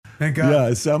Thank God.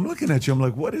 Yeah, so I'm looking at you. I'm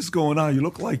like, what is going on? You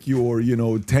look like you're,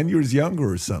 10 years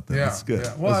younger or something. Yeah, That's good.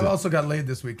 yeah. Well, I also got laid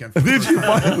this weekend. For Did you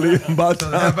finally? About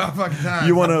time. about fucking time.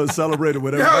 You want to celebrate it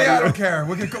with No, everybody? yeah, I don't care.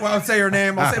 We can. Well, I'll say your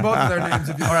name. I'll say both of their names.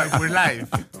 If you, all right, we're live.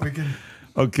 We can.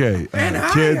 Okay. And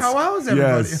hi, kids. how was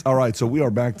everybody? Yes. All right. So we are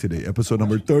back today. Episode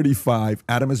number 35.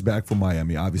 Adam is back from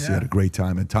Miami. Obviously had a great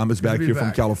time. And Tom is back be here from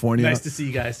back. California. Nice to see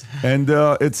you guys. And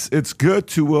it's good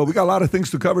to, we got a lot of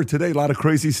things to cover today. A lot of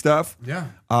crazy stuff.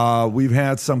 Yeah. We've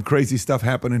had some crazy stuff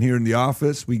happening here in the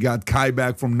office. We got Kai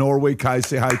back from Norway. Kai,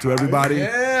 say hi to everybody.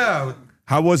 Yeah.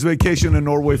 How was vacation in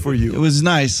Norway for you? It was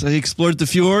nice. I explored the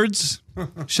fjords.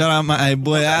 Shout out my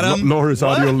boy Adam. Lower his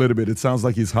audio a little bit. It sounds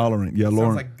like he's hollering. Yeah,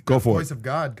 Lauren, Sounds like go the for voice it. of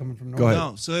God coming from Go Norway. ahead.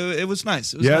 No, so it was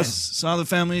nice. It was Yes? nice. Saw the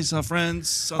family, saw friends,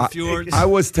 saw the fjords. I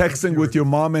was texting with your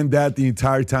mom and dad the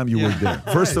entire time you were there.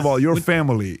 First of all, your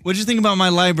family. What'd you think about my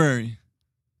library?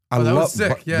 I That love. was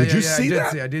sick. Yeah, did yeah, you yeah, see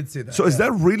that? I did see that. So is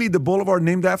that really the boulevard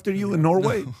named after you in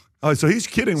Norway? Oh, so he's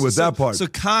kidding with that part. So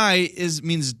Kai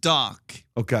means dock.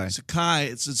 Okay. So Kai,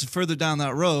 it's further down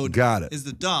that road. Got it. Is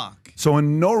the dock. So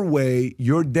in Norway,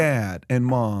 your dad and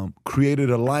mom created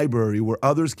a library where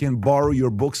others can borrow your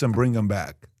books and bring them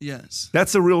back. Yes.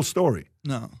 That's a real story.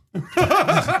 No.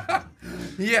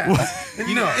 Yeah.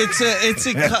 No. It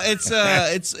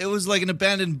was like an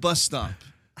abandoned bus stop.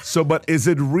 So, but is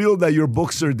it real that your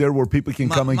books are there where people can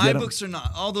come and My get them? books are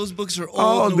not. All those books are old.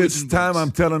 Oh, Norwegian this time books.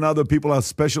 I'm telling other people how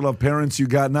special of parents you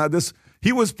got. Now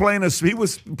he was playing a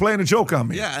joke on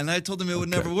me. Yeah, and I told him it would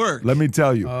never work. Let me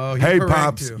tell you. Oh, he hey, pranked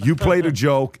Pops, you. you played a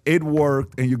joke. It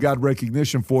worked, and you got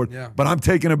recognition for it. Yeah. But I'm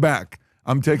taking it back.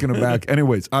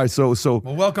 Anyways, all right, so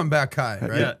Well, welcome back, Kai.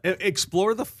 Right? Yeah,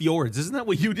 explore the fjords. Isn't that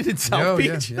what you did in South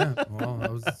Beach? Yeah. Well, I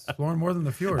was exploring more than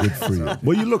the fjord. good for you.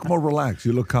 Well, you look more relaxed.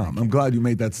 You look calm. I'm glad you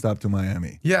made that stop to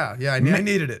Miami. Yeah, I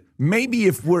needed it. Maybe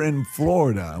if we're in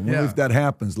Florida, I wonder Yeah. if that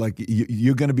happens. Like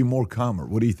you're going to be more calmer.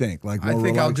 What do you think? Like more I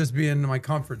think I'll relaxed? just be in my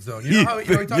comfort zone. You know how we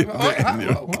talk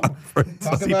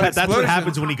about? See, Pat, that's what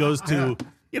happens when he goes to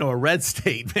a red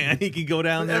state, man. He can go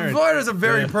down there. And Florida's a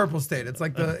very purple state. It's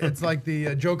like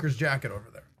the Joker's jacket over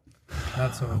there.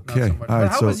 Not so much. All right, But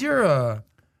how so- was your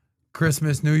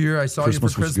Christmas, New Year? I saw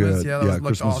Christmas you for was Christmas. good. Yeah, that looked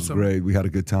Christmas awesome. was great. We had a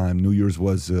good time. New Year's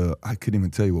was, I couldn't even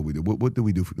tell you what we did. What did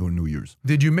we do for New Year's?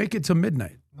 Did you make it to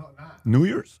midnight? New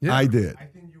Year's? Yeah. I did. I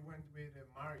think you went with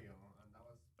Mario, and that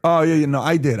was Oh, yeah, no,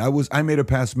 I did. I made it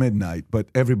past midnight, but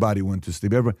everybody went to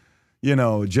sleep.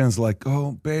 Jen's like,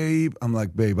 oh, babe. I'm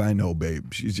like, babe, I know,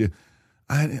 babe. She's just,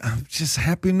 I'm just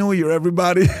Happy New Year,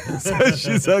 everybody. So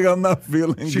she's like, I'm not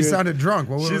feeling good. She sounded drunk.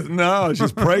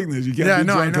 She's pregnant. You can't Yeah, I be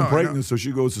know, I drunk know, and I know. pregnant, so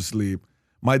she goes to sleep.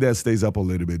 My dad stays up a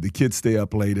little bit. The kids stay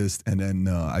up latest, and then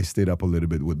I stayed up a little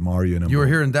bit with Mario and You were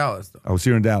here in Dallas, though. I was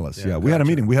here in Dallas. Yeah, we had a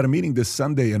meeting. We had a meeting this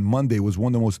Sunday, and Monday was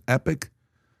one of the most epic.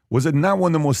 Was it not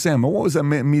one of the most Sam? What was that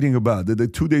meeting about? The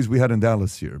 2 days we had in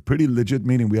Dallas here. Pretty legit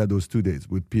meeting we had those 2 days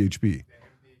with PHP.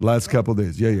 Last couple of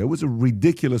days. Yeah. It was a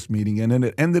ridiculous meeting, and then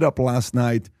it ended up last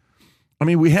night. I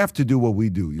mean, we have to do what we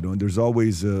do, and there's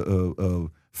always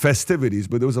festivities,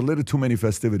 but there was a little too many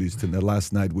festivities tonight,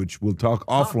 last night, which we'll talk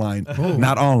offline,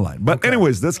 not online. But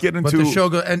anyways, let's get into But the show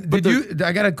goes. And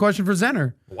I got a question for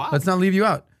Zenner. Wow. Let's not leave you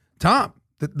out. Tom,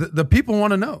 the people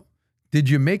want to know. Did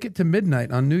you make it to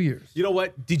midnight on New Year's? You know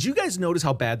what? Did you guys notice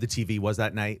how bad the TV was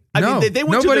that night? No. they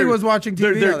went Nobody to their, was watching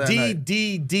TV Their that night.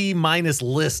 D minus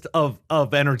list of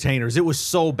entertainers. It was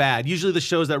so bad. Usually the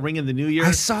shows that ring in the New Year.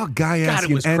 I saw a guy God, it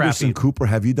asking was Anderson crappy. Cooper,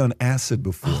 have you done acid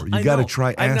before? You I got to know.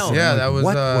 try I know. acid. Yeah, I'm that like, was,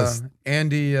 what was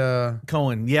Andy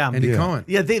Cohen, yeah. Andy Yeah. Cohen.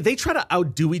 Yeah, they try to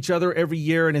outdo each other every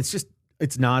year, and it's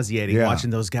nauseating Yeah.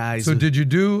 watching those guys. So did you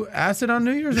do acid on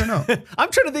New Year's or no? I'm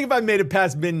trying to think if I made it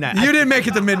past midnight. You didn't make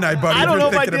it to midnight, buddy. I don't you're know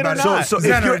if I thinking did or about it. not. So if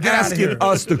Zenner, you're get outta here. asking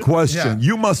us the question, Yeah.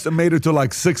 you must have made it to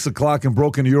like 6 o'clock and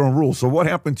broken your own rules. So what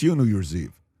happened to you New Year's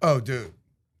Eve? Oh, dude.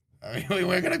 I mean, we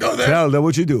weren't going to go there. Tell them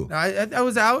what you do. I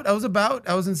was out. I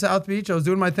was in South Beach. I was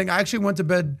doing my thing. I actually went to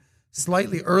bed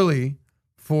slightly early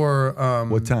for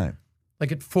What time?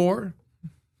 like at 4.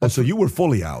 Oh, so you were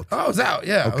fully out. Oh, I was out.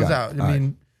 Yeah, I was Okay. out. All I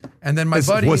mean, and then my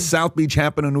buddy. Was South Beach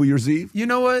happen on New Year's Eve? You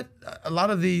know what? A lot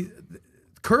of the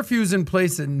curfews in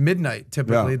place at midnight.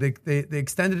 Typically, Yeah. they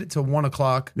extended it to 1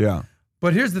 o'clock. Yeah.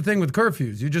 But here's the thing with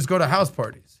curfews: you just go to house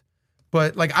parties.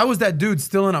 But like, I was that dude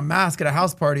still in a mask at a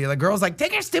house party. And the girl's like,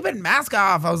 "Take your stupid mask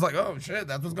off." I was like, "Oh shit,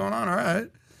 that's what's going on." All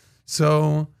right.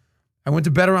 So I went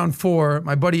to bed around 4.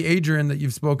 My buddy Adrian, that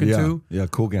you've spoken Yeah. to, Yeah,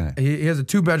 cool guy. he has a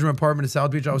 2-bedroom apartment in South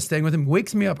Beach. I was staying with him.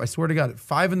 Wakes me up. I swear to God, at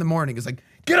 5 in the morning. He's like,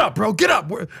 "Get up, bro. Get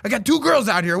up. I got 2 girls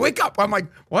out here. Wake up." I'm like,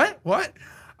 "What? What?"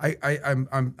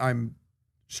 I'm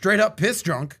straight up piss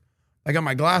drunk. I got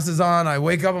my glasses on. I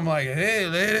wake up. I'm like, "Hey,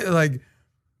 lady," like,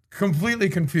 completely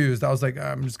confused. I was like,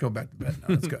 I'm just going back to bed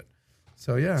now. That's good.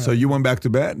 So yeah. So you went back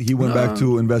to bed. He went back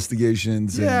to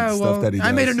investigations and stuff that he does.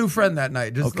 I made a new friend that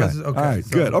night. Okay. All right.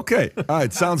 Good. Okay. All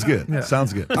right. Sounds good. Yeah.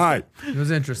 Sounds good. All right. It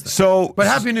was interesting. So, but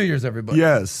Happy New Year's, everybody.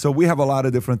 Yes. So we have a lot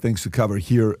of different things to cover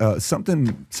here.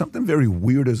 Something very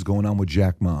weird is going on with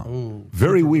Jack Ma. Ooh,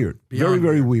 very weird. Very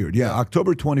weird. weird. Yeah.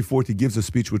 October 24th, he gives a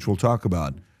speech, which we'll talk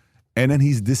about. And then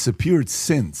he's disappeared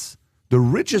since. The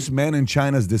richest man in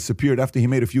China has disappeared after he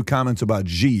made a few comments about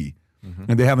Xi.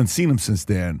 And they haven't seen him since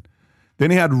then. Then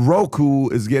he had Roku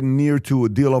is getting near to a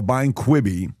deal of buying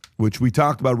Quibi, which we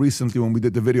talked about recently when we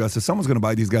did the video. I said, someone's going to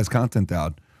buy these guys' content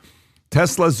out.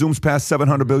 Tesla zooms past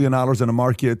 $700 billion in the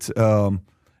market.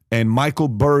 And Michael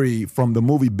Burry from the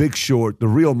movie Big Short, the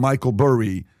real Michael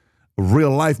Burry, real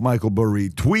life Michael Burry,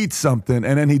 tweets something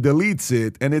and then he deletes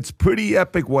it. And it's pretty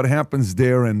epic what happens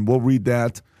there. And we'll read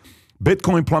that.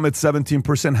 Bitcoin plummets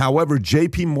 17%. However,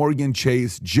 JP Morgan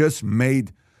Chase just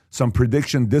made some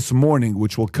prediction this morning,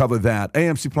 which will cover that.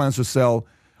 AMC plans to sell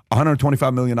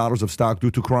 $125 million of stock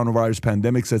due to coronavirus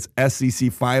pandemic, says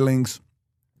SEC filings.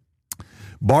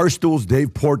 Barstool's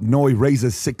Dave Portnoy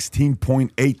raises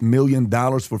 $16.8 million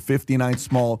for 59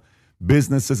 small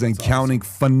businesses and counting.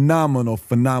 Awesome.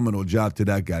 Phenomenal job to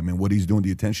that guy, man. What he's doing,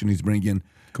 the attention he's bringing,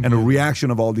 and the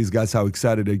reaction of all these guys, how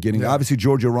excited they're getting. Yeah. Obviously,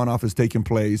 Georgia runoff is taking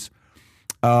place.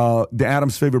 The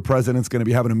Adams' favorite president's going to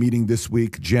be having a meeting this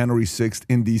week, January 6th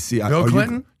in D.C. Bill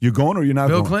Clinton? You going or you're not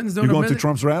Bill going? Clinton's doing You going a to visit?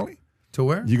 Trump's rally? To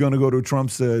where? You going to go to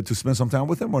Trump's to spend some time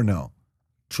with him or no?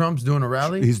 Trump's doing a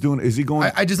rally? Is he going?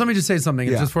 Let me just say something.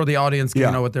 It's just for the audience, you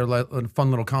know, with their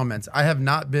fun little comments. I have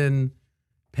not been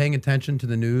paying attention to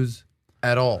the news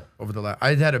at all over the last.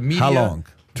 I had a media. How long?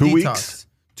 2 detox. weeks?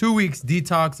 2 weeks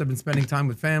detox. I've been spending time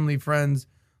with family, friends,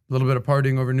 a little bit of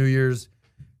partying over New Year's.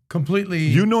 Completely.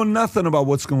 You know nothing about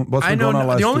what's been going on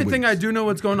last The only 2 thing weeks. I do know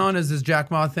what's going on is this Jack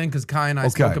Ma thing because Kai and I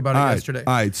spoke about it yesterday.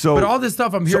 All right. So, but all this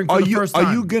stuff I'm hearing for the first time.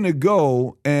 Are you going to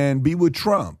go and be with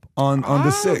Trump on the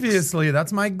 6th? Obviously,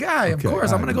 that's my guy. Of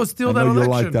course, I'm going to go steal I that know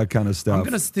election. You like that kind of stuff. I'm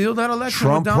going to steal that election.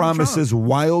 Trump with Donald promises Trump.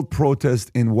 wild protest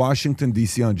in Washington,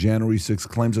 D.C. on January 6th,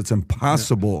 claims it's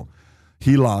impossible.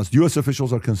 He lost. U.S.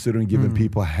 officials are considering giving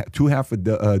people 2 half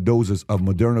doses of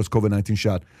Moderna's COVID-19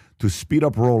 shot to speed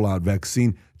up rollout,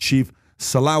 vaccine chief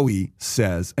Salawi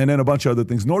says, and then a bunch of other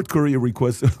things. North Korea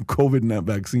requests COVID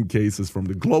vaccine cases from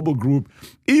the global group,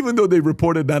 even though they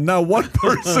reported that not one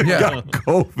person got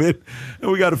COVID.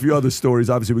 And we got a few other stories.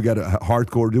 Obviously, we got a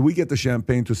hardcore. Did we get the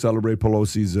champagne to celebrate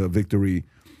Pelosi's victory?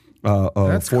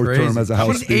 That's fourth crazy. term as a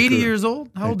House She's Speaker. 80 years old?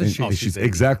 How old is she? She's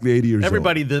exactly 80 years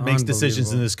Everybody old. that makes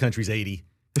decisions in this country is 80.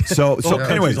 So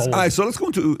anyways, old. all right, so let's go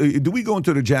into, do we go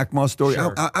into the Jack Ma story?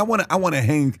 Sure. I want to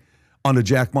hang on the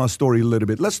Jack Ma story a little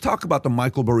bit. Let's talk about the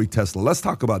Michael Burry Tesla. Let's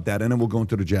talk about that, and then we'll go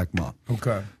into the Jack Ma.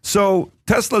 Okay. So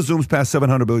Tesla zooms past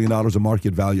 $700 billion in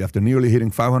market value after nearly hitting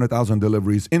 500,000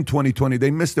 deliveries in 2020. They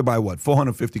missed it by what?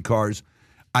 450 cars,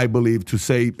 I believe, to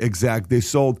say exact. They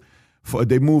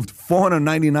moved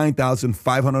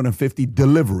 499,550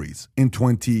 deliveries in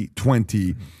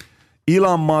 2020.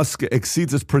 Elon Musk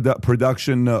exceeds his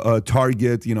production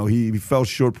target. You know, he fell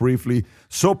short briefly.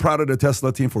 So proud of the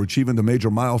Tesla team for achieving the major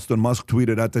milestone. Musk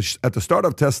tweeted, at the start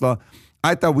of Tesla,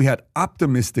 I thought we had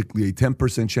optimistically a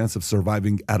 10% chance of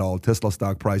surviving at all. Tesla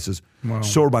stock prices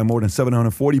soared by more than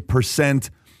 740%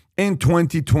 in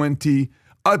 2020.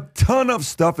 A ton of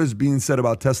stuff is being said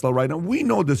about Tesla right now. We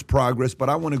know this progress, but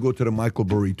I want to go to the Michael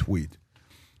Burry tweet.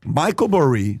 Michael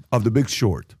Burry of The Big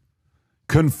Short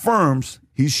confirms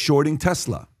he's shorting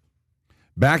Tesla.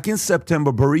 Back in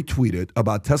September, Burry tweeted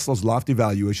about Tesla's lofty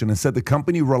valuation and said the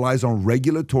company relies on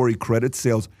regulatory credit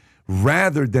sales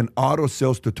rather than auto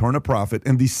sales to turn a profit.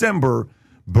 In December,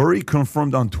 Burry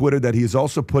confirmed on Twitter that he is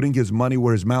also putting his money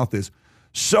where his mouth is.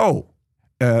 So,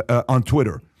 on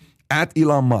Twitter, at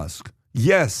Elon Musk,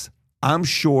 yes, I'm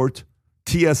short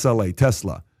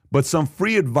Tesla, but some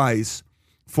free advice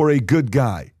for a good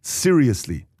guy.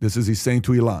 Seriously, this is he's saying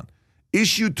to Elon.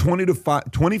 Issue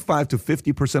 25 to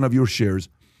 50% of your shares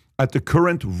at the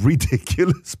current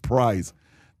ridiculous price.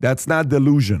 That's not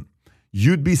delusion.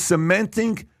 You'd be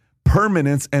cementing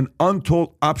permanence and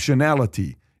untold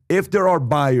optionality. If there are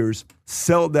buyers,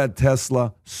 sell that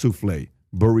Tesla souffle.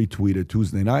 Burry tweeted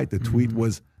Tuesday night. The tweet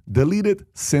was deleted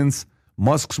since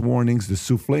Musk's warnings. The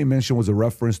souffle mention was a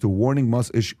reference to a warning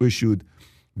Musk issued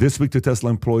this week to Tesla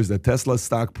employees that Tesla's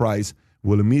stock price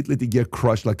will immediately get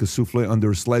crushed like a souffle under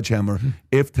a sledgehammer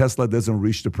if Tesla doesn't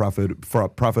reach the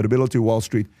profitability Wall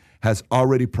Street has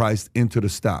already priced into the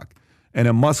stock. And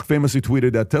then Musk famously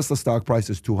tweeted that Tesla stock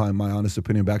price is too high, in my honest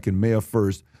opinion, back in May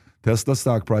 1st. Tesla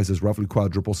stock price has roughly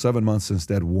quadrupled 7 months since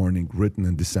that warning written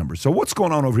in December. So what's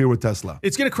going on over here with Tesla?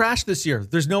 It's going to crash this year.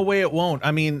 There's no way it won't.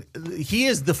 I mean, he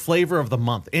is the flavor of the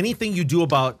month. Anything you do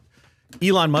about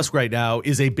Elon Musk right now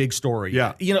is a big story.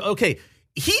 Yeah. Okay,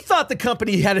 he thought the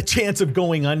company had a chance of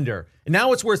going under. And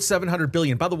now it's worth $700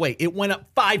 billion. By the way, it went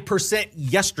up 5%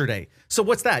 yesterday. So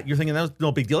what's that? You're thinking that's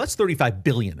no big deal. That's $35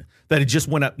 billion that it just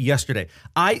went up yesterday.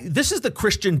 This is the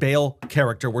Christian Bale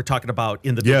character we're talking about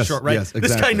in the Big Short, right? Yes, This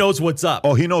exactly. guy knows what's up.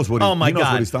 Oh, he knows what Oh my he knows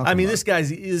God! what he's talking I mean, about.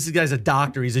 this guy's a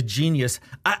doctor. He's a genius.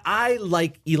 I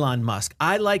like Elon Musk.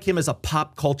 I like him as a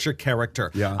pop culture character.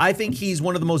 Yeah. I think he's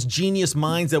one of the most genius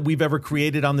minds that we've ever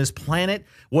created on this planet.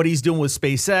 What he's doing with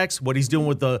SpaceX, what he's doing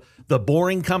with the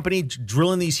Boring Company,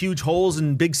 drilling these huge holes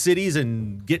in big cities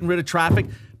and getting rid of traffic.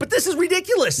 But this is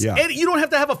ridiculous. Yeah. And you don't have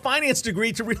to have a finance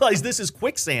degree to realize this is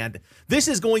quicksand. This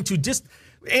is going to just.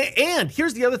 And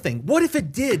here's the other thing. What if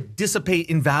it did dissipate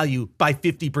in value by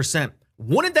 50%?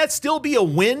 Wouldn't that still be a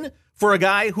win for a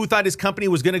guy who thought his company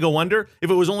was going to go under if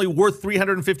it was only worth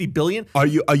 $350 billion? Are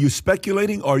you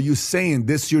speculating, or are you saying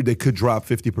this year they could drop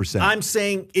 50%? I'm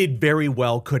saying it very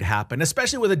well could happen,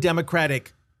 especially with a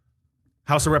Democratic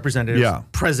House of Representatives,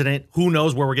 president. Who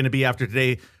knows where we're going to be after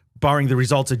today, barring the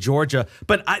results of Georgia.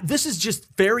 But this is just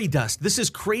fairy dust. This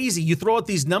is crazy. You throw out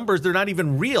these numbers, they're not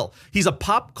even real. He's a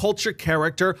pop culture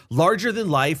character, larger than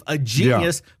life, a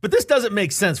genius. But this doesn't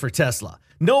make sense for Tesla.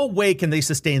 No way can they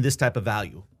sustain this type of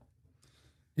value.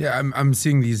 Yeah, I'm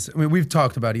seeing these. I mean, we've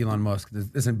talked about Elon Musk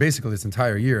basically this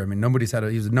entire year. I mean, nobody's had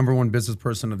he was the number one business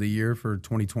person of the year for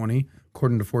 2020,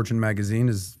 according to Fortune magazine.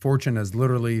 His fortune has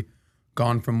literally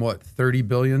gone from what, 30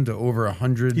 billion to over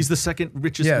 100. He's the second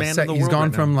richest man in the world. He's gone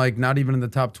right from now. like not even in the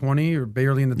top 20 or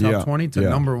barely in the top 20 to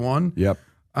number one. Yep.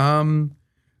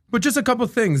 But just a couple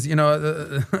of things, you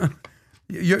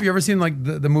ever seen like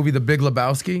the movie The Big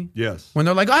Lebowski? Yes. When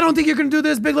they're like, I don't think you're gonna do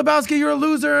this, Big Lebowski, you're a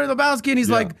loser, Lebowski, and he's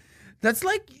like, that's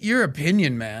like your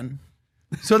opinion, man.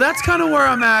 So that's kind of where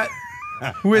I'm at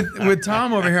with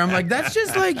Tom over here. I'm like, that's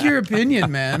just like your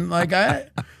opinion, man. Like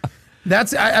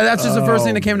that's just the first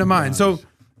thing that came to mind. So,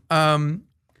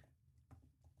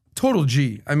 total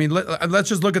G. I mean, let's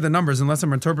just look at the numbers, unless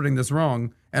I'm interpreting this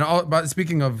wrong. And but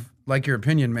speaking of like your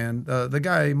opinion, man, the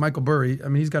guy Michael Burry. I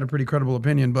mean, he's got a pretty credible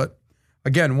opinion, but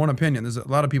again, one opinion. There's a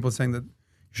lot of people saying that you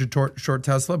should short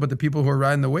Tesla, but the people who are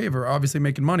riding the wave are obviously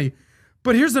making money.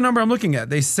 But here's the number I'm looking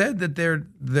at. They said that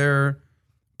their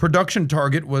production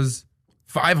target was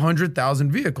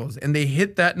 500,000 vehicles, and they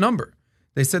hit that number.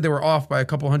 They said they were off by a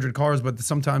couple hundred cars, but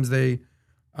sometimes they're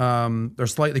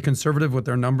slightly conservative with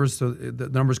their numbers, so the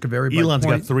numbers could vary. Elon's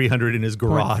by got 300 in his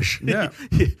garage to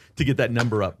get that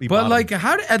number up. But like,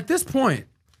 at this point,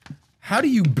 how do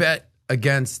you bet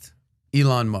against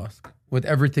Elon Musk with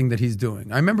everything that he's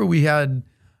doing? I remember we had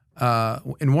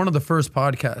in one of the first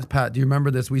podcasts, Pat, do you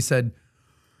remember this? We said,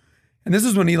 and this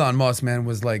is when Elon Musk, man,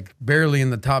 was like barely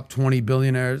in the top 20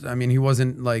 billionaires. I mean, he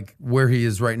wasn't like where he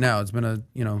is right now. It's been a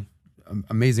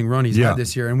amazing run he's had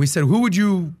this year. And we said, who would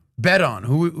you bet on?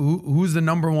 Who's the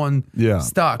number one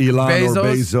stock? Elon or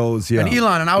Bezos, And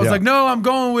Elon. And I was like, no, I'm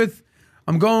going with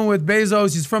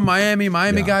Bezos. He's from Miami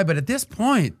guy. But at this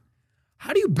point,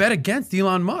 how do you bet against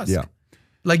Elon Musk? Yeah.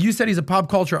 Like you said, he's a pop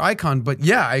culture icon, but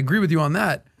yeah, I agree with you on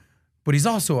that. But he's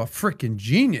also a freaking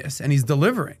genius, and he's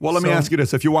delivering. Well, let me ask you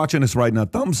this. If you're watching this right now,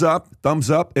 thumbs up.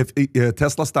 If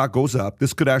Tesla stock goes up,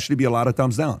 this could actually be a lot of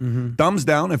thumbs down. Mm-hmm. Thumbs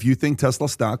down if you think Tesla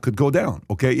stock could go down,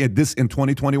 okay? This in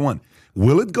 2021.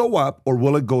 Will it go up or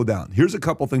will it go down? Here's a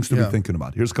couple things to be thinking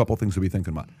about.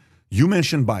 You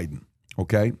mentioned Biden,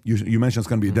 okay? You mentioned it's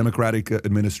going to be a Democratic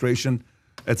administration,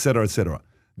 et cetera, et cetera.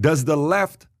 Does the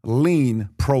left lean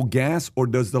pro-gas or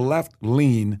does the left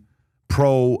lean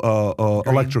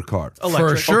pro-electric car?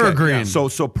 For sure, green. Yeah.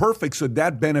 So perfect. So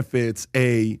that benefits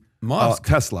a Musk.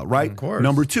 Tesla, right? Of course.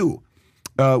 Number two,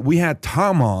 we had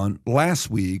Tom on last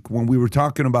week when we were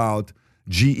talking about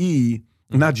GM,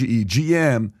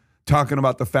 talking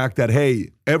about the fact that,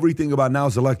 hey, everything about now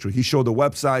is electric. He showed the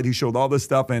website, he showed all this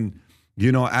stuff, and,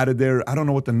 added there, I don't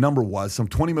know what the number was, some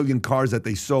 20 million cars that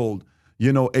they sold.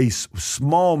 A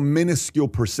small, minuscule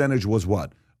percentage was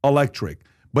what? Electric.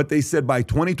 But they said by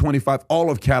 2025, all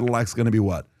of Cadillac's going to be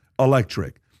what?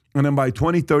 Electric. And then by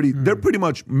 2030, they're pretty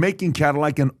much making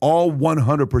Cadillac an all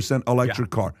 100% electric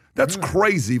car. That's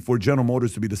crazy for General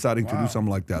Motors to be deciding to do something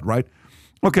like that, right?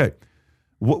 Okay.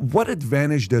 What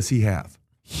advantage does he have?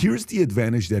 Here's the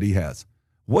advantage that he has.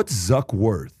 What's Zuck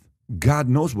worth? God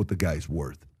knows what the guy's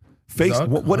worth.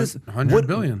 What is 100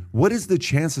 billion? What is the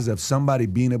chances of somebody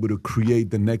being able to create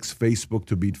the next Facebook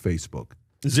to beat Facebook?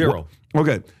 Zero.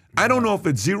 Okay. I don't know if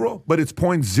it's zero, but it's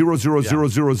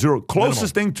 0.00000.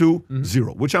 Closest thing to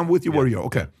zero, which I'm with you where you're.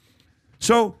 Okay.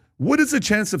 So what is the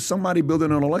chance of somebody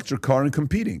building an electric car and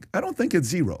competing? I don't think it's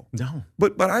zero. No.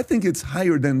 But I think it's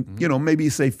higher than, maybe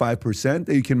say 5%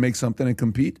 that you can make something and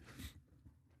compete.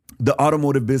 The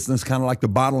automotive business, kind of like the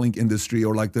bottling industry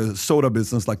or like the soda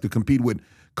business, like to compete with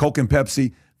Coke and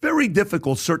Pepsi, very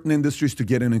difficult certain industries to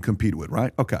get in and compete with,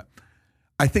 right? Okay.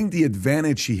 I think the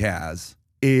advantage he has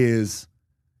is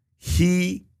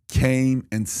he came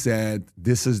and said,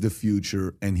 this is the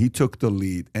future, and he took the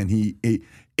lead, and he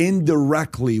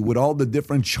indirectly, with all the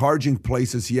different charging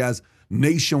places he has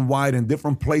nationwide and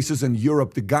different places in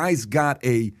Europe, the guy's got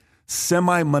a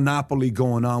semi-monopoly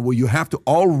going on where you have to,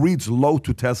 all reads lead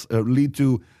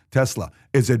to Tesla.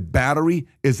 Is it battery?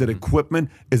 Is it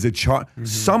equipment? Is it charge?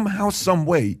 Somehow, some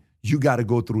way, you got to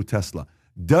go through Tesla.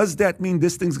 Does that mean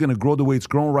this thing's going to grow the way it's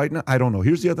growing right now? I don't know.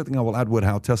 Here's the other thing I will add with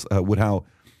how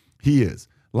he is.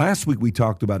 Last week we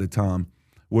talked about it, Tom,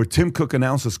 where Tim Cook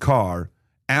announced his car,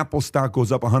 Apple stock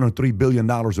goes up $103 billion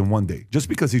in one day just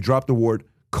because he dropped the word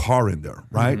car in there,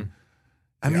 right?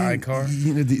 I mean, iCar?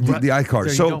 The iCar. There you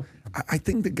So go. I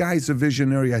think the guy's a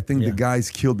visionary. I think the guy's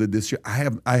killed it this year.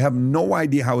 I have no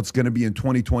idea how it's going to be in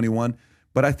 2021,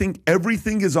 but I think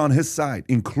everything is on his side,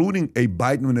 including a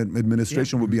Biden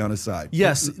administration would be on his side.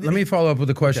 Yes. Let me follow up with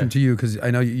a question to you because I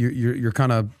know you're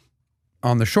kind of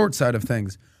on the short side of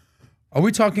things. Are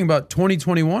we talking about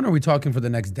 2021 or are we talking for the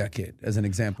next decade as an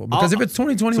example? Because if it's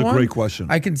 2021, it's a great question.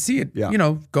 I can see it,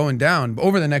 Yeah. going down. But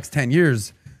over the next 10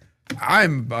 years,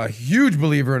 I'm a huge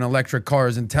believer in electric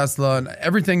cars and Tesla and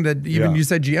everything that even you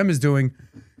said GM is doing.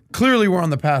 Clearly, we're on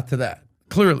the path to that.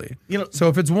 Clearly. So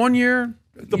if it's 1 year,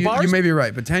 you may be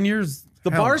right. But 10 years, The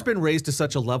hell bar's no. been raised to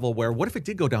such a level where what if it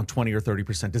did go down 20 or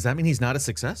 30%? Does that mean he's not a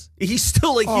success? He's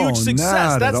still a huge success.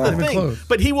 not That's at the all. thing. Close.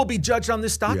 But he will be judged on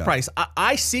this stock price.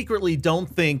 I secretly don't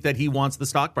think that he wants the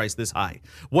stock price this high.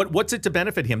 What's it to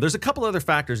benefit him? There's a couple other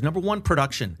factors. Number one,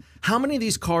 production. How many of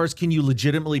these cars can you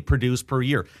legitimately produce per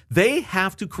year? They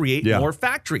have to create more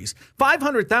factories.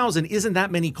 500,000 isn't that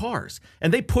many cars.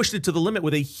 And they pushed it to the limit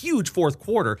with a huge fourth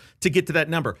quarter to get to that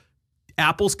number.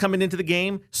 Apple's coming into the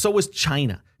game. So is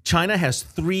China. China has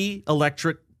 3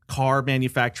 electric car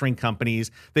manufacturing companies.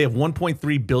 They have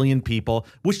 1.3 billion people,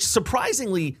 which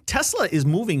surprisingly, Tesla is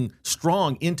moving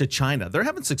strong into China. They're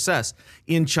having success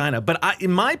in China. But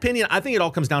in my opinion, I think it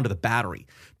all comes down to the battery.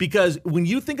 Because when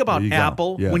you think about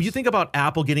Apple, when you think about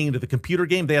Apple getting into the computer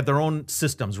game, they have their own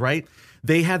systems, right?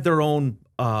 They had their own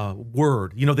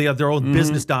Word. They have their own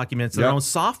business documents, their own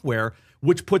software,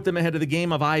 which put them ahead of the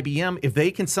game of IBM. If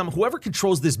they can whoever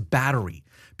controls this battery,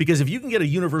 because if you can get a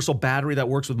universal battery that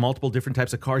works with multiple different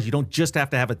types of cars, you don't just have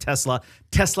to have a Tesla.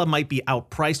 Tesla might be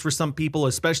outpriced for some people,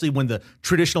 especially when the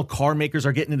traditional car makers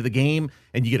are getting into the game,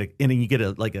 and you get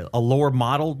a lower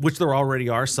model, which there already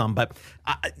are some. But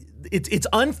it's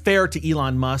unfair to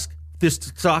Elon Musk, this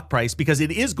stock price, because it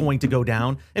is going to go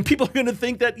down, and people are going to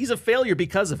think that he's a failure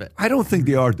because of it. I don't think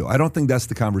they are, though. I don't think that's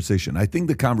the conversation. I think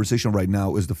the conversation right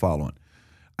now is the following.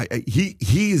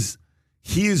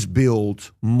 He's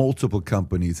built multiple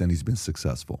companies and he's been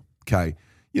successful. Okay.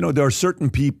 There are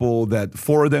certain people that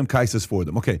for them, Kai says for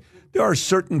them. Okay. There are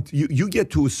certain, you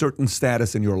get to a certain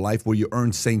status in your life where you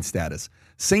earn saint status.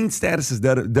 Saint status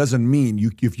doesn't mean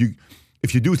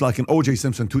if you do like an O.J.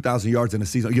 Simpson, 2,000 yards in a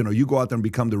season, you go out there and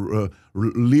become the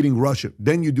leading rusher.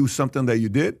 Then you do something that you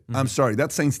did. I'm sorry,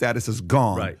 that saint status is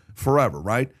gone forever,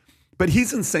 right? But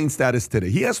he's in saint status today.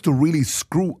 He has to really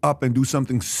screw up and do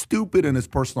something stupid in his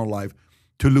personal life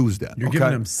to lose that. You're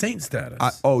giving him saint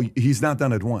status. He's not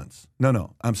done it once.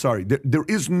 No. I'm sorry. There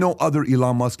is no other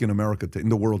Elon Musk in America, in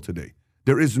the world today.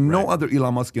 There is no other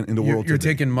Elon Musk in the world You're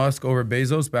today. taking Musk over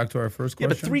Bezos, back to our first question?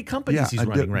 Yeah, but 3 companies he's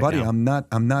running right buddy, now.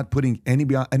 I'm not putting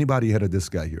anybody ahead of this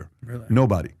guy here. Really?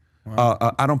 Nobody.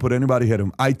 Wow. I don't put anybody ahead of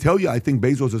him. I tell you, I think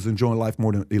Bezos is enjoying life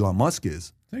more than Elon Musk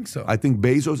is. I think so. I think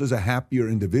Bezos is a happier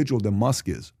individual than Musk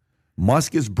is.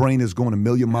 Musk's brain is going a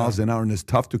million miles an hour, and it's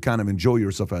tough to kind of enjoy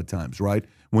yourself at times, right?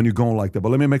 When you're going like that. But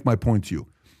let me make my point to you.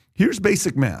 Here's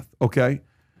basic math, okay?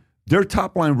 Their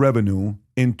top line revenue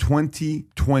in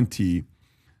 2020,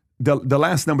 the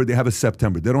last number they have is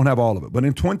September. They don't have all of it. But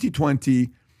in 2020,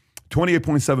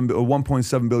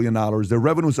 $1.7 billion. Their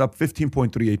revenue is up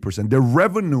 15.38%. Their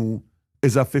revenue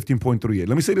is up 15.38%.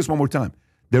 Let me say this one more time.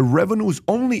 Their revenue is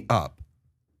only up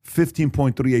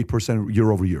 15.38%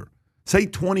 year over year. Say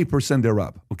 20% they're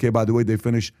up. Okay, by the way, they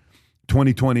finished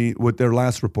 2020 with their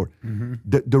last report.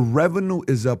 The revenue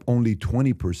is up only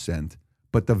 20%,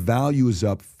 but the value is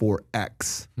up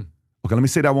 4x. Okay, let me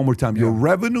say that one more time. Your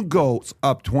revenue goes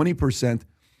up 20%,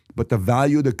 but the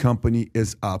value of the company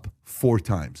is up 4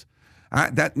 times.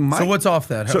 So what's off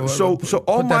that? So all Put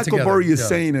that Michael together. Burry is Yeah.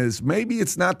 saying is maybe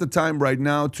it's not the time right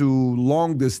now to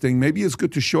long this thing. Maybe it's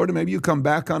good to shorten. Maybe you come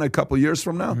back on a couple years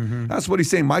from now. Mm-hmm. That's what he's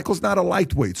saying. Michael's not a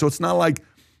lightweight, so it's not like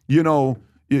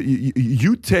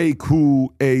you take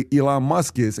who Elon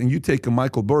Musk is and you take a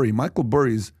Michael Burry. Michael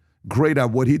Burry is great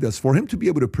at what he does. For him to be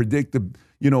able to predict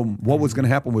what was going to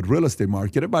happen with real estate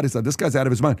market, everybody's like, this guy's out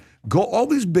of his mind. All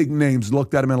these big names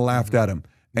looked at him and laughed at him.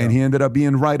 And he ended up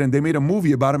being right, and they made a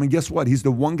movie about him. And guess what? He's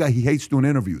the one guy he hates doing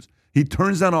interviews. He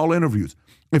turns down all interviews.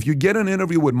 If you get an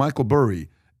interview with Michael Burry,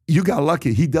 you got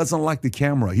lucky. He doesn't like the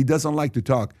camera. He doesn't like to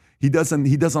talk. He doesn't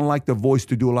like the voice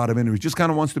to do a lot of interviews. Just kind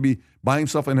of wants to be by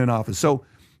himself in an office. So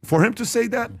for him to say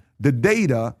that, the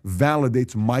data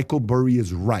validates Michael Burry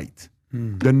is right.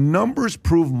 The numbers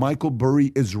prove Michael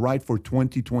Burry is right for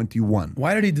 2021.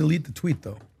 Why did he delete the tweet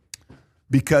though?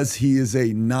 Because he is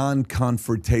a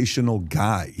non-confrontational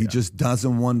guy. He just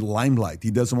doesn't want limelight.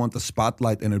 He doesn't want the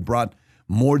spotlight, and it brought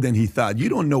more than he thought. You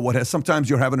don't know what has. Sometimes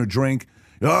you're having a drink.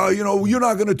 You're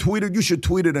not going to tweet it. You should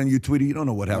tweet it, and you tweet it. You don't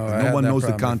know what happened. No one knows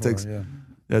the context. Before, yeah.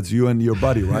 That's you and your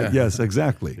buddy, right? Yes,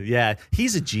 exactly. Yeah,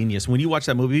 he's a genius. When you watch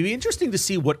that movie, it'd be interesting to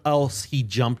see what else he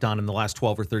jumped on in the last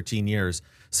 12 or 13 years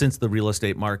since the real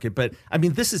estate market. But, I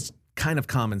mean, this is kind of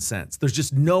common sense. There's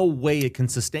just no way it can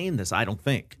sustain this, I don't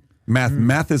think.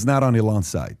 Math is not on Elon's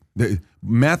side.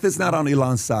 Math is not on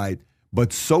Elon's side,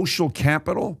 but social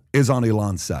capital is on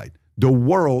Elon's side. The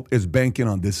world is banking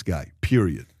on this guy,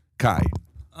 period. Kai.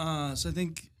 So I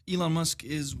think Elon Musk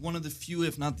is one of the few,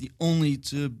 if not the only,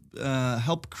 to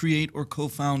help create or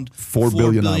co-found $4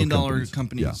 billion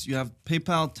companies. Yeah. You have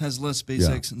PayPal, Tesla,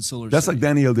 SpaceX, and Solar That's City. like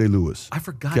Daniel Day-Lewis. I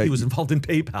forgot he was involved in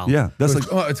PayPal. Yeah, that's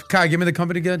like It's Kai. Give me the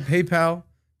company again. PayPal,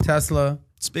 Tesla.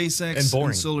 SpaceX, And boring.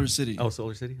 and Solar City. Oh,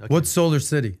 Solar City? Okay. What's Solar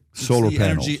City? It's solar the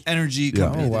panels. Energy Yeah.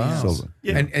 company. Oh, wow. that he has. Solar.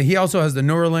 Yeah. And he also has the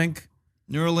Neuralink.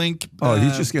 Neuralink. Oh,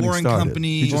 he's just getting Boring started.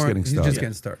 Company. He's just getting He's started. just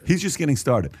getting started. He's just getting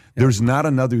started. There's not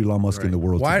another Elon Musk in the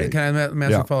world Why? today. Can I ask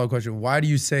Yeah. a follow-up question? Why do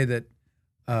you say that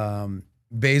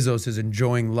Bezos is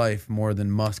enjoying life more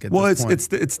than Musk at this point? it's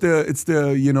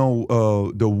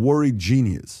the worried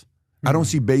genius. I don't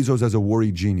see Bezos as a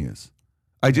worried genius.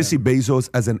 I just see Bezos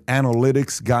as an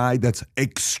analytics guy that's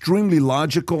extremely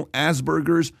logical,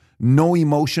 Asperger's, no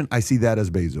emotion. I see that as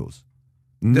Bezos.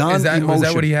 Is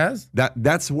that what he has?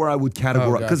 That's where I would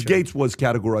categorize, because gotcha. Gates was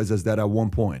categorized as that at one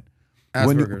point.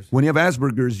 Asperger's. When you have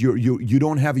Asperger's, you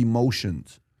don't have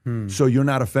emotions, so you're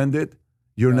not offended,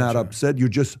 you're not upset, you're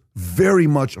just very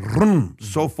much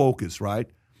so focused, right?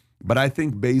 But I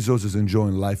think Bezos is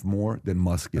enjoying life more than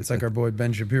Musk is. It's like our boy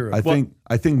Ben Shapiro. I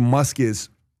think Musk is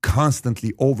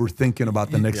constantly overthinking about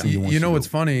the next thing he wants You know to do. what's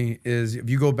funny is if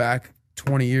you go back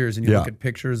 20 years and you look at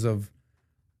pictures of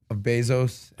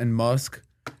Bezos and Musk,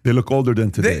 They look older than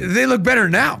today. they look better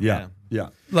now. yeah.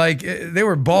 Like they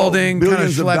were balding, kind of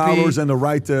Billions of schleppy. dollars and the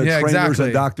right trainers exactly.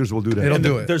 and doctors will do that. It'll And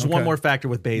do it. There's one Okay. more factor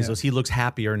with Bezos. He looks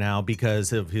happier now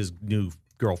because of his new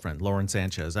girlfriend, Lauren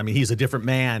Sanchez. I mean, he's a different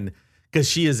man because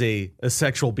she is a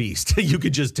sexual beast. You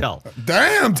could just tell.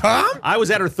 Damn, Tom. I was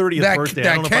at her 30th birthday.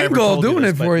 I don't know if I ever Kangol told you doing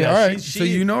this, it but for you. yeah, All right. So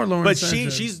you know her, Lauren But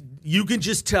Sanchez. she's. You can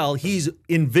just tell he's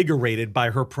invigorated by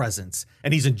her presence,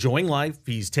 and he's enjoying life.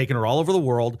 He's taking her all over the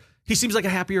world. He seems like a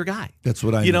happier guy. That's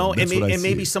what I you know. know, That's and, what I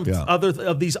maybe see. some Yeah. other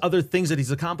of these other things that he's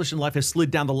accomplished in life has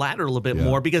slid down the ladder a little bit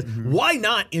more. Because why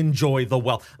not enjoy the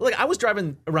wealth? Like I was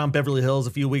driving around Beverly Hills a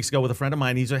few weeks ago with a friend of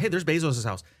mine. He's like, "Hey, there's Bezos'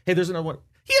 house. Hey, there's another one."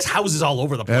 He has houses all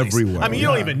over the place. Everywhere. I mean, you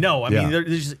don't even know. I Yeah. mean,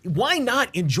 there's just, why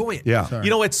not enjoy it? Yeah. Sure. You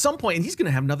know, at some point, and he's going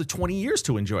to have another 20 years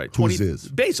to enjoy it. Who's his?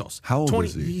 Bezos. How old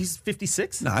is he? He's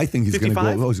 56. No, I think he's going to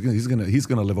 55? go. He's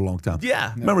going to live a long time.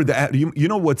 Yeah. Remember you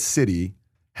know what city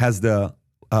has the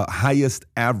highest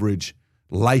average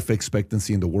life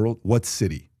expectancy in the world? What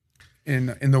city? in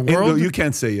the world. You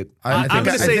can't say it. I'm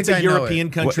going to say it's a European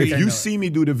Well, country. if you see me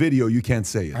do the video, you can't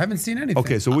say it. I haven't seen anything.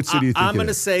 Okay, so which city do you think I'm it going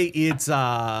to is? say it's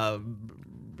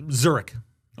Zurich.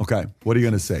 Okay, what are you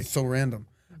going to say? So random.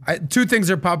 Two things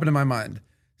are popping in my mind.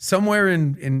 Somewhere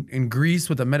in Greece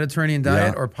with a Mediterranean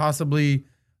diet, Yeah. or possibly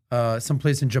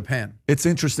someplace in Japan. It's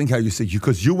interesting how you say,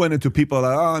 because you went into people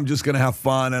like, oh, I'm just going to have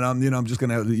fun and I'm just going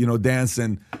to dance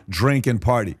and drink and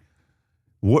party.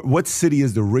 What city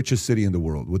is the richest city in the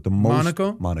world with the most?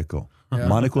 Monaco? Monaco.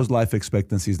 Monaco's life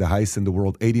expectancy is the highest in the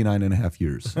world, 89 and a half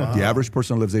years. The average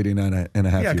person lives 89 and a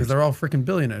half Yeah, years. because they're all freaking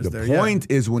billionaires The there. point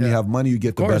is when you have money, you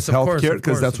get the course, best of health course, care of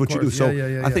because course, that's of what you do. course. So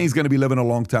Yeah. I think he's going to be living a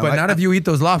long time. But not if you eat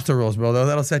those lobster rolls, bro.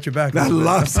 That'll set you back. a That little bit.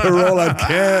 lobster roll I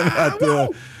can.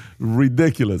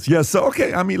 Ridiculous. Yeah, so,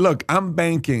 okay. I mean, look, I'm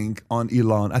banking on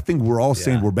Elon. I think we're all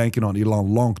saying we're banking on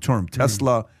Elon long term.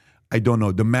 Tesla, I don't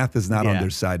know. The math is not on Yeah. their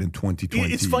side in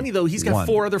 2020. It's funny, though. He's got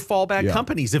 4 other fallback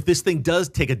companies if this thing does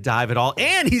take a dive at all.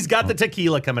 And he's got the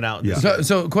tequila coming out. Yeah.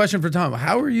 So, question for Tom: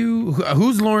 how are you?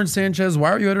 Who's Lauren Sanchez?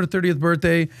 Why are you at her 30th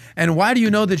birthday? And why do you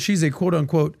know that she's a quote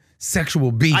unquote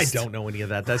sexual beast? I don't know any of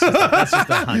that. That's just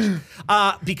a hunch.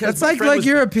 Because That's like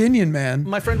your opinion, man.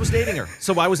 my friend was dating her,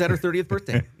 so I was at her 30th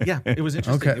birthday. Yeah, it was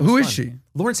interesting. Okay, It was who is fun. she?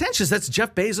 Lauren Sanchez. That's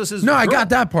Jeff Bezos' No, I girl. got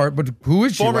that part, but who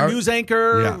is she? Former Why- news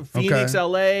anchor, Yeah. Phoenix,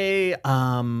 Okay.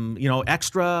 LA,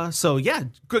 extra. So yeah,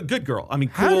 good girl. I mean,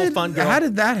 How cool, did, fun girl. How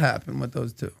did that happen with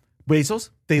those two? Bezos?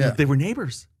 Yeah. They were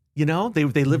neighbors. They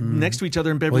lived next to each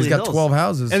other in Beverly Well, he's got Hills. 12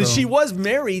 houses. And so- she was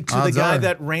married to the Odds guy are.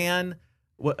 that ran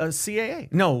CAA.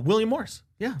 No, William Morris.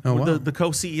 Yeah, Oh, wow. the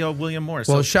co-CEO of William Morris.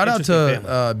 Well, So, shout out interesting to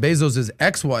family. Bezos'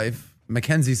 ex-wife,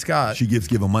 Mackenzie Scott. She gives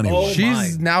give money. Oh, away.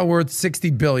 She's now worth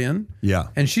 $60 billion. Yeah.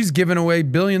 And she's given away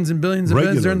billions and billions of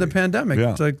billions during the Regularly. pandemic.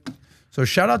 Yeah. It's like, so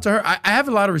shout out to her. I have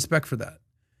a lot of respect for that.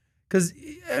 Because,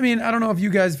 I mean, I don't know if you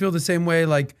guys feel the same way.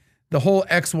 Like the whole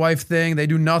ex-wife thing, they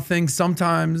do nothing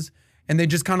sometimes. And they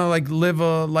just kind of like live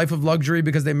a life of luxury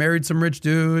because they married some rich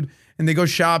dude. And they go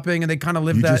shopping and they kind of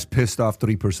live You that. just pissed off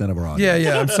 3% of our audience.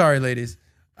 Yeah. I'm sorry, ladies.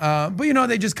 But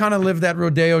they just kind of live that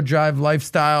Rodeo Drive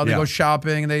lifestyle. They Yeah. go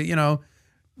shopping.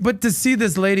 But to see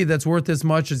this lady that's worth this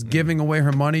much is giving away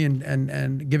her money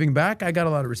and giving back, I got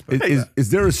a lot of respect. for that. Is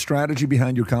there a strategy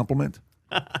behind your compliment?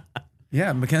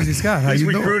 Yeah, Mackenzie Scott, how He's you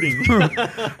recruiting. doing?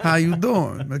 How you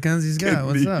doing, Mackenzie Scott?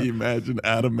 What's up? Imagine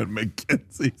Adam and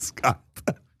Mackenzie Scott.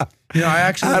 I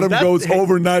actually Adam goes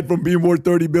overnight from being worth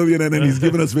 $30 billion, and then he's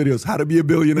giving us videos how to be a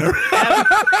billionaire.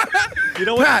 You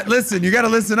know what? Pat, listen, you got to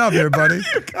listen up here, buddy.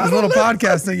 This little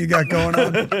podcast thing you got going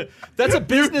on. That's a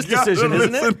business decision,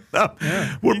 isn't it?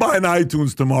 We're buying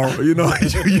iTunes tomorrow. You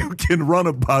can run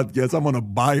a podcast. I'm going to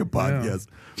buy a podcast.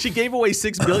 She gave away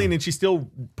 $6 billion, and she's still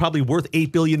probably worth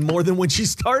 $8 billion more than when she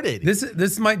started.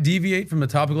 This might deviate from the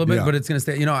topic a little bit, Yeah. but it's going to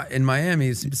stay. In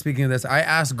Miami, speaking of this, I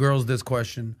ask girls this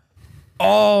question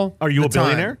all Are you the a time.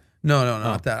 billionaire? No,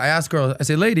 not that. I ask girls, I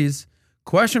say, ladies,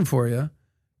 question for you.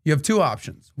 You have 2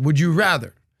 options. Would you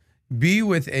rather be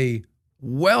with a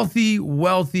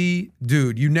wealthy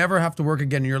dude? You never have to work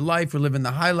again in your life. You're living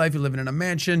the high life. You're living in a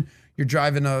mansion. You're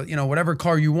driving a, whatever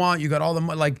car you want. You got all the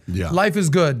money. Like, Yeah. life is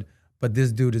good. But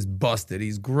this dude is busted.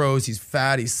 He's gross. He's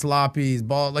fat. He's sloppy. He's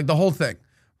bald. Like the whole thing,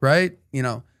 right?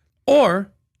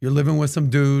 Or you're living with some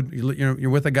dude. You're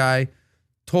with a guy,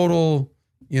 total,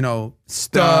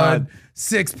 stud,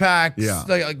 6-pack, Yeah.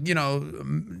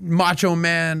 macho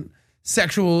man,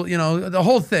 sexual, the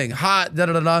whole thing, hot,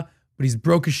 da-da-da-da. But he's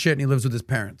broke as shit and he lives with his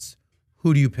parents.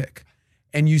 Who do you pick?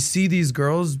 And you see these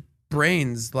girls'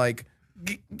 brains like,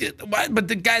 what? But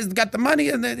the guy's got the money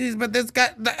and but this guy,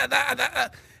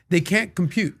 they can't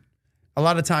compute a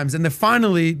lot of times. And then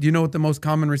finally, do you know what the most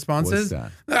common response What's is?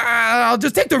 that? I'll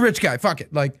just take the rich guy. Fuck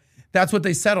it. Like, that's what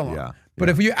they settle on. Yeah, But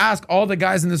if you ask all the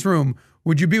guys in this room,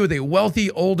 would you be with a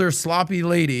wealthy, older, sloppy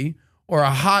lady or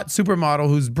a hot supermodel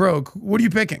who's broke? What are you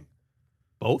picking?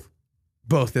 Both?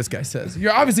 Both, this guy says.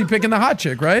 You're obviously picking the hot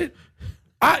chick, right?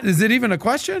 Is it even a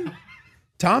question?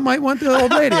 Tom might want the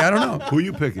old lady. I don't know. Who are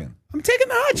you picking? I'm taking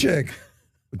the hot chick.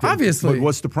 Obviously. But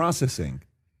what's the processing?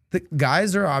 The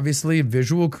guys are obviously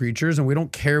visual creatures, and we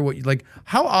don't care what you like.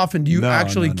 How often do you No,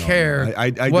 actually no, no, no. care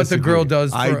I what the girl disagree.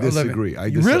 does for I a living? disagree.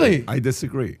 Really? I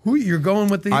disagree. Who you're going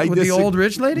with the old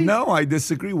rich lady? No, I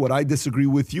disagree. What I disagree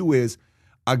with you is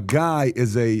a guy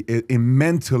is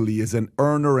mentally is an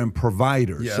earner and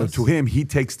provider. So Yes. to him, he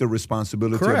takes the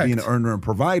responsibility Correct. of being an earner and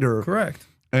provider. Correct.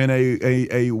 And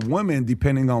a woman,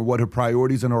 depending on what her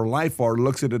priorities in her life are,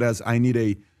 looks at it as I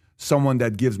need someone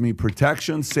that gives me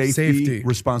protection, safety,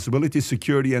 responsibility,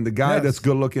 security, and the guy Yes. that's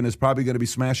good looking is probably going to be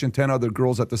smashing 10 other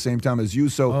girls at the same time as you.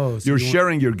 So, So you're you want-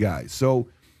 sharing your guy. So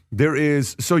so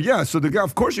the guy,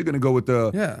 of course you're going to go with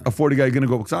a 40 guy. You're going to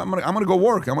go, because I'm going to go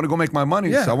work. I'm going to go make my money.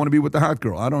 Yeah. So I want to be with the hot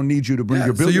girl. I don't need you to bring Yeah,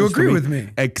 your so billions you to agree me, with me.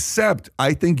 Except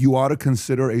I think you ought to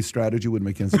consider a strategy with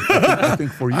Mackenzie. I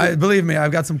think for you. Believe me,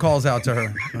 I've got some calls out to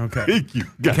her. Okay. think you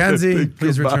gotta Mackenzie, think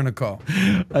please about- return a call.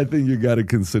 I think you got to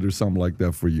consider something like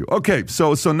that for you. Okay,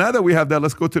 so now that we have that,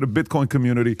 let's go to the Bitcoin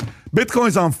community.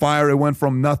 Bitcoin's on fire. It went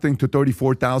from nothing to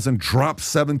 34,000, dropped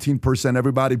 17%.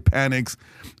 Everybody panics.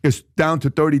 It's down to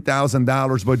 $30,000.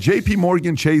 But JP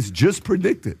Morgan Chase just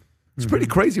predicted. It's pretty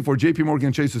crazy for JP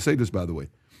Morgan Chase to say this, by the way.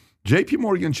 JP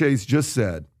Morgan Chase just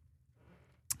said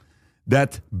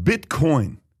that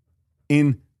Bitcoin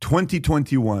in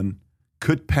 2021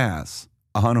 could pass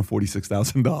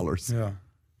 $146,000. Yeah.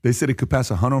 They said it could pass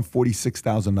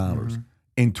 $146,000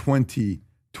 in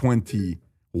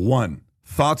 2021.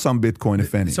 Thoughts on Bitcoin,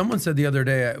 if any? Someone said the other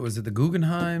day, was it the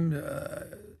Guggenheim?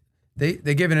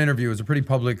 They gave an interview. It was a pretty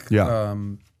public,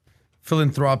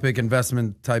 philanthropic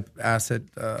investment type asset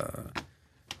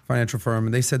financial firm,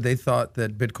 and they said they thought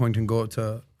that Bitcoin can go up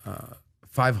to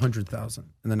 500,000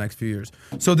 in the next few years.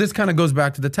 So this kind of goes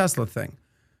back to the Tesla thing.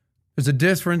 There's a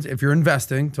difference if you're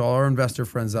investing. To all our investor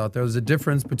friends out there, there's a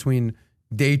difference between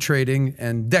day trading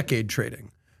and decade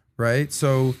trading, right?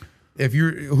 So if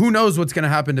you're, who knows what's going to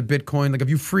happen to Bitcoin? Like if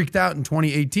you freaked out in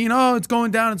 2018, oh, it's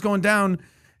going down,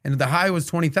 and the high was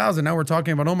 20,000. Now we're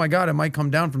talking about, oh my God, it might come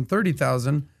down from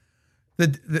 30,000.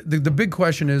 The big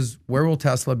question is, where will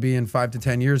Tesla be in 5 to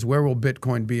 10 years? Where will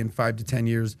Bitcoin be in 5 to 10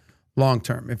 years long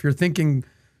term? If you're thinking,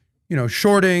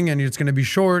 shorting and it's going to be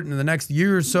short in the next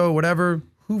year or so, whatever,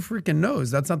 who freaking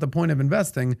knows? That's not the point of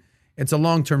investing. It's a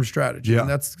long-term strategy. Yeah. And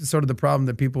that's sort of the problem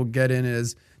that people get in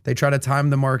is they try to time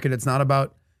the market. It's not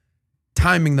about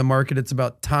timing the market. It's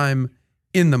about time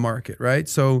in the market, right?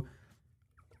 So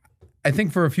I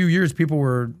think for a few years, people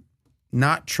were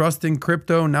not trusting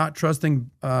crypto, not trusting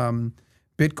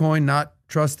Bitcoin, not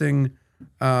trusting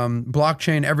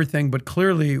blockchain, everything. But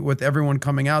clearly with everyone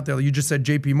coming out there, you just said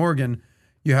JP Morgan,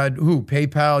 you had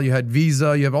PayPal, you had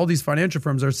Visa, you have all these financial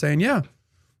firms that are saying, yeah,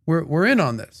 we're in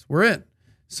on this. We're in.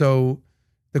 So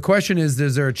the question is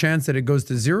there a chance that it goes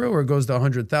to zero or it goes to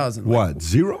 100,000? What,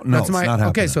 zero? No, it's not happening.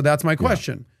 Okay, so that's my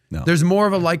question. Yeah. No. There's more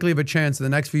of a likely of a chance in the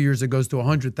next few years it goes to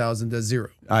 100,000 to zero.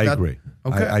 I agree.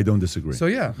 Okay. I don't disagree. So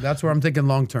yeah, that's where I'm thinking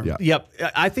long term. Yeah. Yep.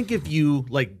 I think if you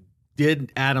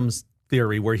did Adam's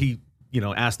theory where he,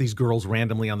 asked these girls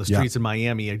randomly on the streets in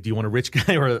Miami, do you want a rich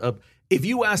guy or a if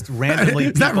you asked randomly,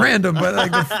 it's not random, but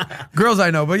like the girls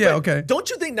I know, but yeah, okay. Don't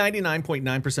you think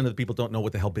 99.9% of the people don't know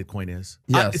what the hell Bitcoin is?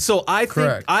 Yes.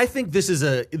 I think this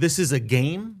is a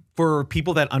game for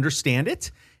people that understand it.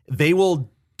 They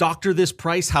will doctor this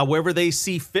price however they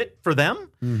see fit for them.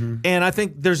 Mm-hmm. And I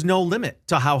think there's no limit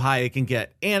to how high it can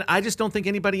get. And I just don't think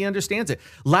anybody understands it.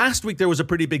 Last week, there was a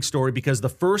pretty big story because the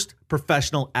first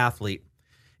professional athlete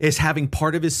is having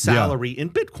part of his salary in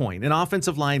Bitcoin, an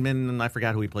offensive lineman, and I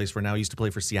forgot who he plays for now. He used to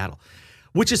play for Seattle,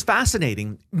 which is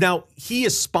fascinating. Now, he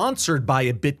is sponsored by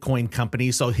a Bitcoin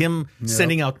company, so him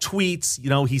sending out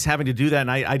tweets, he's having to do that,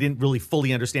 and I didn't really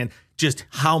fully understand just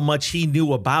how much he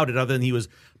knew about it other than he was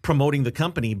promoting the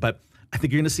company. But I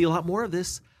think you're going to see a lot more of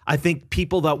this. I think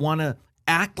people that want to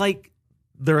act like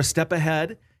they're a step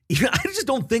ahead, I just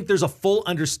don't think there's a full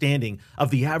understanding of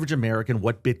the average American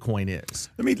what Bitcoin is.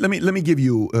 Let me give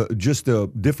you just a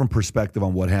different perspective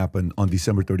on what happened on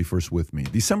December 31st with me.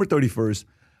 December 31st,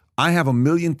 I have a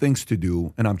million things to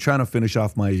do, and I'm trying to finish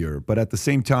off my year. But at the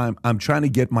same time, I'm trying to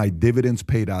get my dividends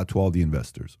paid out to all the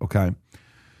investors, okay?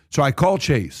 So I call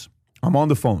Chase. I'm on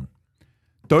the phone.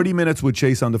 30 minutes with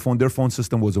Chase on the phone. Their phone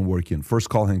system wasn't working. First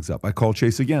call hangs up. I call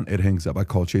Chase again. It hangs up. I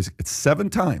call Chase. It's 7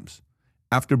 times.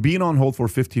 After being on hold for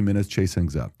 15 minutes, Chase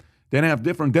hangs up. Then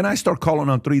I start calling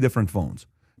on 3 different phones.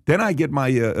 Then I get my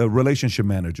relationship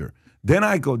manager. Then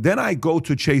I go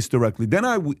to Chase directly.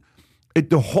 The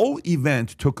whole event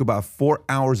took about 4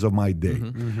 hours of my day.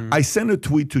 Mm-hmm. Mm-hmm. I send a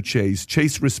tweet to Chase.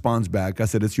 Chase responds back. I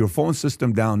said, it's your phone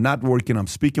system down, not working. I'm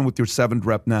speaking with your 7th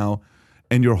rep now,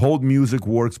 and your hold music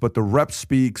works, but the rep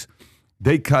speaks.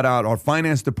 They cut out. Our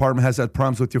finance department has had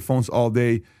problems with your phones all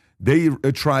day. They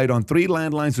tried on 3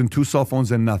 landlines and 2 cell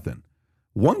phones and nothing.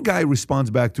 One guy responds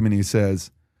back to me and he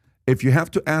says, if you have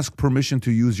to ask permission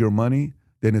to use your money,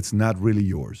 then it's not really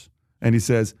yours. And he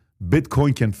says,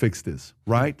 Bitcoin can fix this,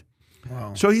 right?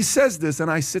 Wow. So he says this, and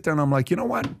I sit there and I'm like, you know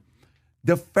what?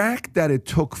 The fact that it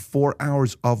took 4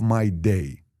 hours of my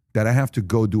day that I have to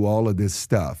go do all of this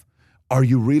stuff, are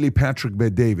you really Patrick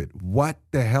Bet-David? What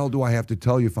the hell do I have to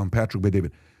tell you if I'm Patrick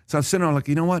Bet-David? So I'm sitting there like,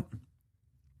 you know what?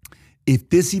 If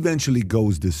this eventually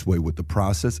goes this way with the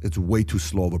process, it's way too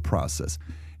slow of a process.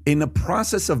 In the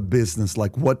process of business,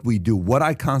 like what we do,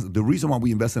 the reason why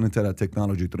we invested into that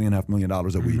technology, $3.5 million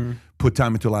that we put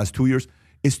time into the last 2 years,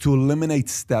 is to eliminate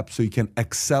steps so you can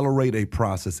accelerate a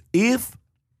process. If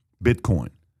Bitcoin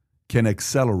can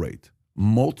accelerate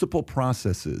multiple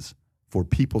processes for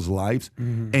people's lives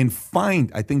and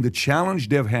find, I think the challenge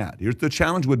they've had, here's the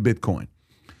challenge with Bitcoin.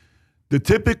 The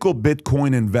typical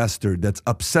Bitcoin investor that's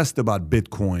obsessed about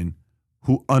Bitcoin,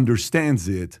 who understands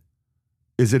it,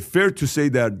 is it fair to say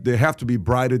that they have to be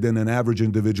brighter than an average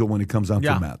individual when it comes down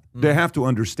to math? They have to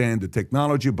understand the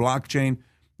technology, blockchain.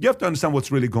 You have to understand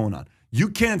what's really going on. You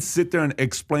can't sit there and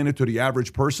explain it to the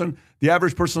average person. The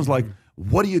average person's like,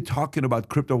 what are you talking about,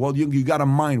 crypto? Well, you got to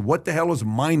mine. What the hell is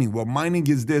mining? Well, mining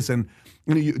is this. And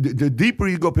the deeper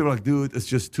you go, people are like, dude, it's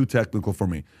just too technical for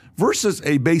me. Versus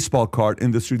a baseball card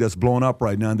industry that's blowing up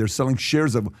right now, and they're selling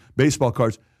shares of baseball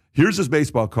cards. Here's this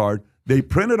baseball card. They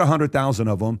printed 100,000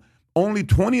 of them. Only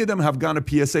 20 of them have gone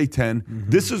to PSA 10.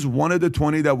 This is one of the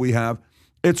 20 that we have.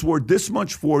 It's worth this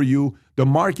much for you. The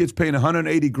market's paying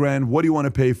 $180,000. What do you want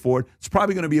to pay for it? It's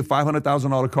probably going to be a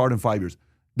 $500,000 card in 5 years.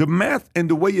 The math and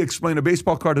the way you explain a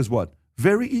baseball card is what?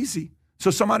 Very easy. So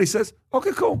somebody says,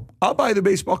 okay, cool. I'll buy the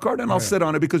baseball card and I'll sit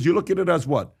on it, because you look at it as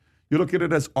what? You look at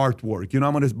it as artwork.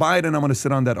 I'm going to buy it and I'm going to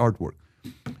sit on that artwork.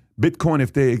 Bitcoin,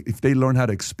 if they learn how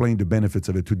to explain the benefits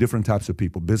of it to different types of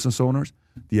people, business owners,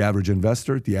 the average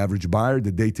investor, the average buyer,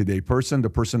 the day-to-day person, the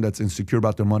person that's insecure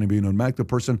about their money being unmaxed, the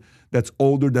person that's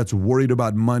older, that's worried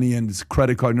about money and his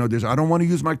credit card. I don't want to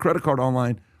use my credit card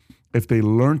online. If they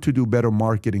learn to do better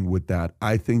marketing with that,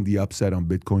 I think the upside on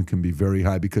Bitcoin can be very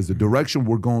high, because the direction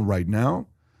we're going right now,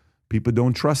 people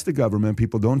don't trust the government.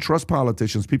 People don't trust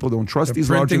politicians. People don't trust these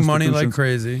large printing institutions. money like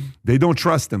crazy. They don't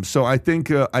trust them. So I think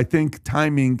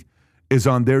timing is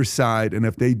on their side, and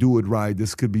if they do it right,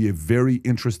 this could be a very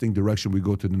interesting direction we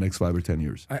go to the next 5 or 10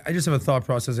 years. I just have a thought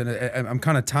process, and I'm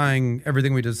kind of tying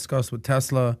everything we discussed with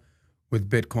Tesla with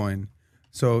Bitcoin.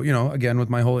 So, again, with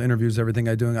my whole interviews, everything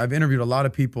I'm doing, I've interviewed a lot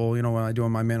of people, when I do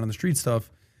my Man on the Street stuff.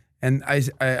 And I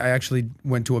actually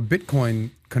went to a Bitcoin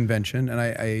convention, and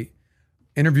I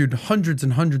interviewed hundreds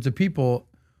and hundreds of people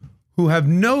who have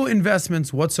no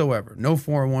investments whatsoever, no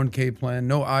 401k plan,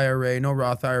 no IRA, no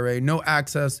Roth IRA, no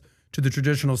access to the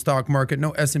traditional stock market,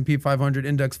 no S&P 500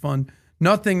 index fund,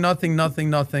 nothing,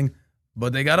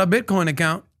 but they got a Bitcoin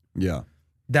account. Yeah.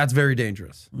 That's very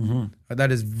dangerous. That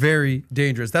is very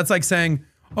dangerous. That's like saying,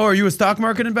 oh, are you a stock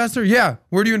market investor? Yeah.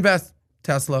 Where do you invest?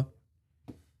 Tesla.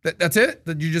 That's it?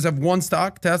 That you just have one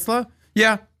stock, Tesla?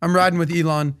 Yeah, I'm riding with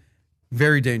Elon.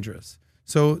 Very dangerous.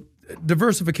 So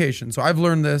diversification. So I've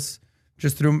learned this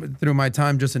just through my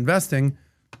time just investing.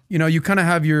 You kind of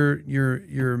have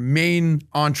your main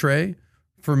entree.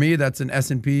 For me, that's an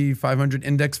S&P 500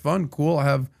 index fund. Cool. I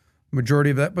have majority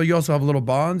of that. But you also have a little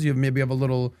bonds. You maybe have a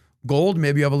little gold.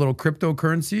 Maybe you have a little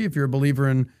cryptocurrency. If you're a believer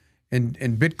in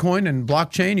Bitcoin and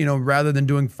blockchain, rather than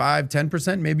doing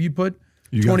 5-10%, maybe you put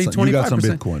 20-25%. You got some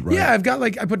Bitcoin, right? Yeah, I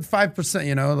put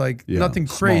 5%, nothing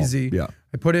crazy. Small. Yeah.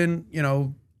 I put in,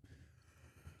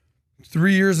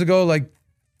 3 years ago, like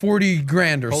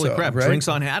 $40,000 or Holy so. crap, right? drinks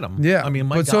on Adam. Yeah. I mean,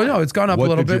 my but God. so no, it's gone up a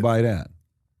little What did you bit. buy it at?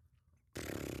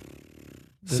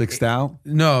 6,000?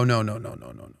 No.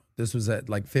 This was at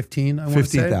like 15, I want to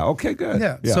say. 15,000. Okay, good.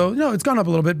 Yeah. So no, it's gone up a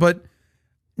little bit, but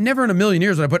never in a million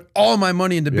years would I put all my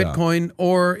money into Bitcoin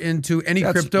or into any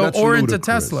crypto or into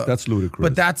Tesla. That's ludicrous.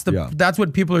 But that's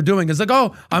what people are doing. It's like,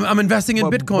 oh, I'm investing in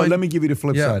Bitcoin. But let me give you the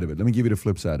flip side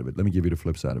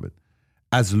of it.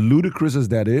 As ludicrous as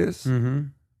that is,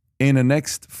 in the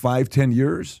next 5-10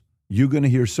 years, you're going to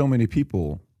hear so many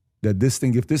people that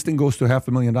if this thing goes to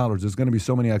 $500,000, there's going to be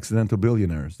so many accidental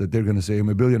billionaires that they're going to say, I'm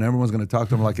a billionaire. Everyone's going to talk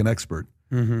to them like an expert.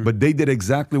 But they did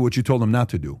exactly what you told them not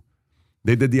to do.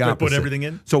 They did the opposite. Put everything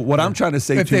in? So what I'm trying to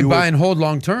say if to you they buy is, and hold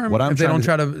long term, what I'm if they don't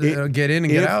trying try to get in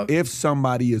and get out. If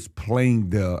somebody is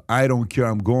playing I don't care,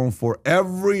 I'm going for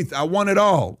everything, I want it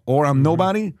all, or I'm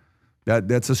nobody,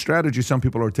 that's a strategy some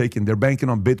people are taking. They're banking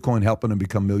on Bitcoin helping them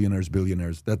become millionaires,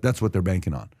 billionaires. That's what they're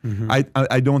banking on.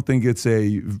 I don't think it's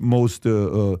a most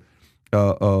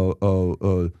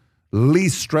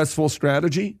least stressful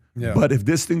strategy, but if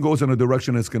this thing goes in a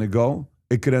direction it's going to go,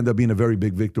 it could end up being a very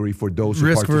big victory for those who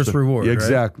risk versus reward. Yeah,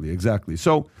 exactly.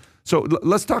 So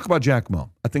let's talk about Jack Ma.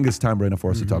 I think it's time right now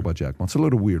for us to talk about Jack Ma. It's a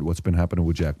little weird what's been happening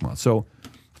with Jack Ma. So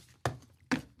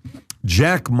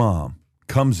Jack Ma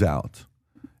comes out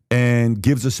and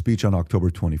gives a speech on October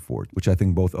 24th, which I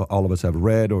think all of us have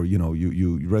read, or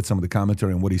you read some of the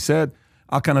commentary on what he said.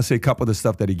 I'll kind of say a couple of the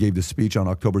stuff that he gave the speech on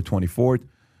October 24th.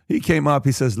 He came up,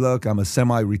 he says, look, I'm a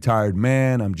semi-retired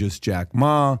man. I'm just Jack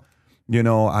Ma.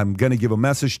 I'm going to give a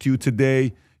message to you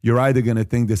today. You're either going to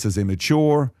think this is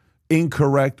immature,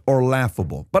 incorrect, or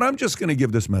laughable. But I'm just going to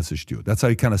give this message to you. That's how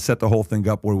he kind of set the whole thing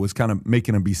up, where it was kind of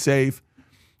making him be safe.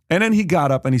 And then he got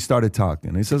up and he started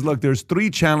talking. He says, look, there's 3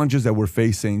 challenges that we're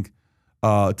facing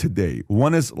today.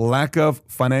 One is lack of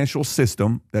financial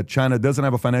system, that China doesn't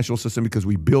have a financial system because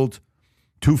we built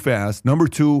too fast. Number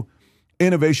 2,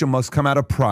 innovation must come out of pride.